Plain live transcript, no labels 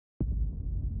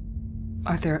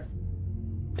Arthur,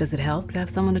 does it help to have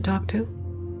someone to talk to?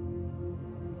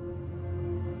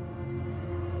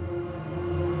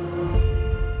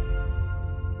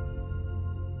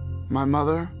 My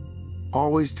mother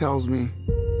always tells me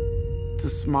to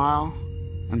smile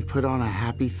and put on a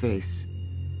happy face.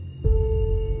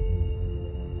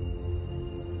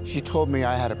 She told me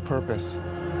I had a purpose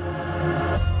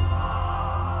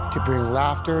to bring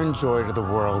laughter and joy to the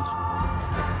world.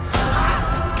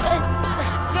 Hey,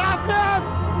 stop them!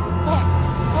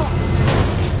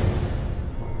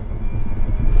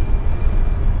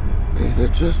 Is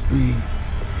it just me?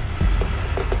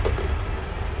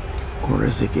 Or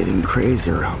is it getting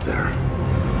crazier out there?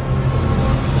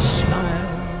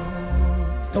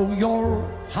 Smile, though your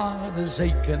heart is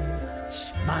aching.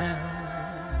 Smile,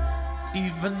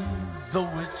 even though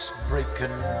it's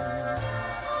breaking.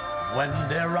 When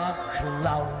there are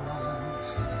clouds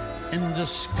in the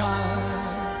sky,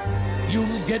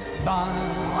 you'll get by.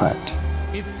 What?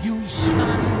 If you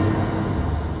smile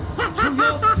to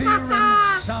your fear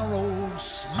and sorrow,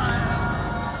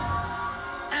 smile.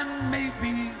 And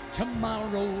maybe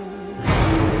tomorrow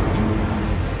you'll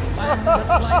find that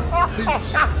life is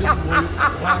still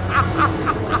worthwhile.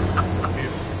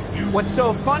 If you What's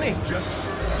so funny? just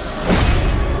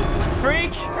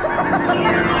Freak!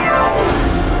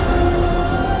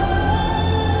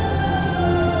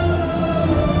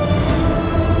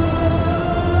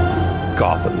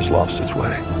 Gotham has lost its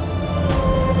way.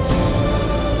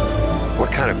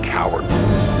 What kind of coward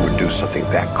would do something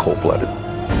that cold-blooded?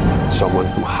 Someone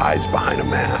who hides behind a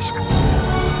mask.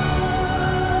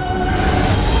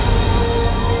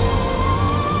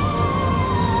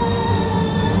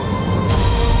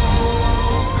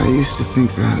 I used to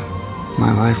think that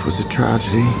my life was a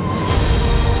tragedy.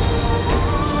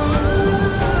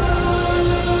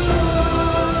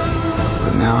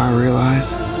 But now I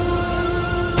realize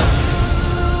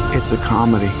it's a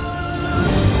comedy.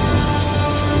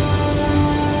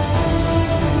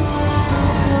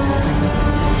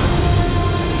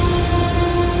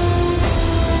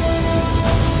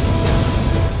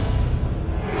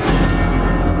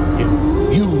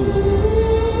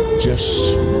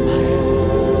 just